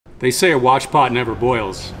They say a watch pot never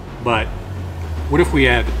boils, but what if we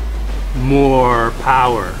had more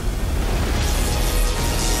power?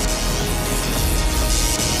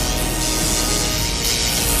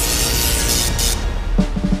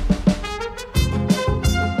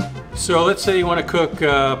 So let's say you want to cook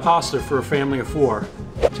pasta for a family of 4.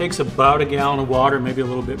 It takes about a gallon of water, maybe a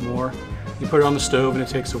little bit more. You put it on the stove and it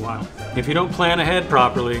takes a while. If you don't plan ahead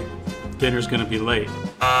properly, dinner's going to be late.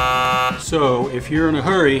 So if you're in a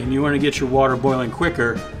hurry and you want to get your water boiling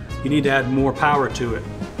quicker, you need to add more power to it.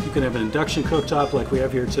 You can have an induction cooktop like we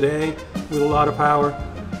have here today with a lot of power.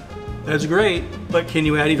 That's great, but can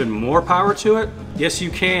you add even more power to it? Yes,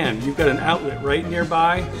 you can. You've got an outlet right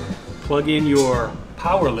nearby. Plug in your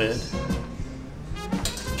power lid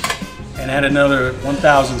and add another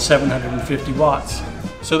 1,750 watts.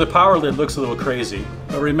 So the power lid looks a little crazy,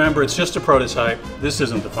 but remember, it's just a prototype. This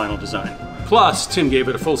isn't the final design. Plus, Tim gave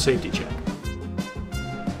it a full safety check.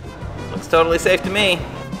 Looks totally safe to me.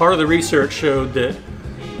 Part of the research showed that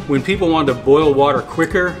when people wanted to boil water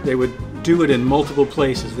quicker, they would do it in multiple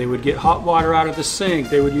places. They would get hot water out of the sink,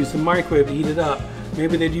 they would use the microwave to heat it up.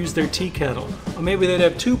 Maybe they'd use their tea kettle, or maybe they'd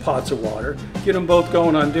have 2 pots of water, get them both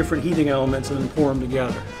going on different heating elements and then pour them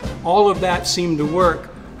together. All of that seemed to work,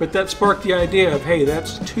 but that sparked the idea of, hey,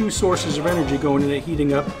 that's 2 sources of energy going into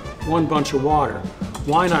heating up one bunch of water.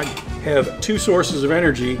 Why not have 2 sources of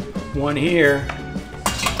energy, one here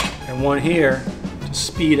and one here, to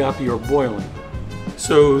speed up your boiling?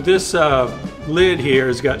 So this lid here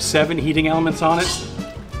has got 7 heating elements on it.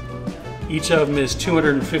 Each of them is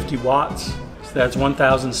 250 watts. So that's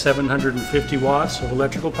 1,750 watts of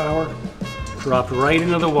electrical power dropped right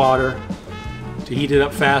into the water to heat it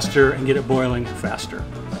up faster and get it boiling faster.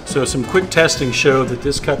 So some quick testing showed that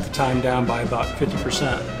this cut the time down by about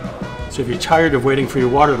 50%. So if you're tired of waiting for your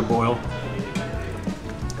water to boil,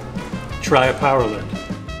 try a power lid.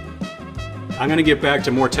 I'm going to get back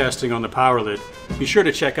to more testing on the power lid. Be sure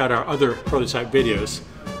to check out our other prototype videos,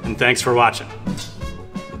 and thanks for watching.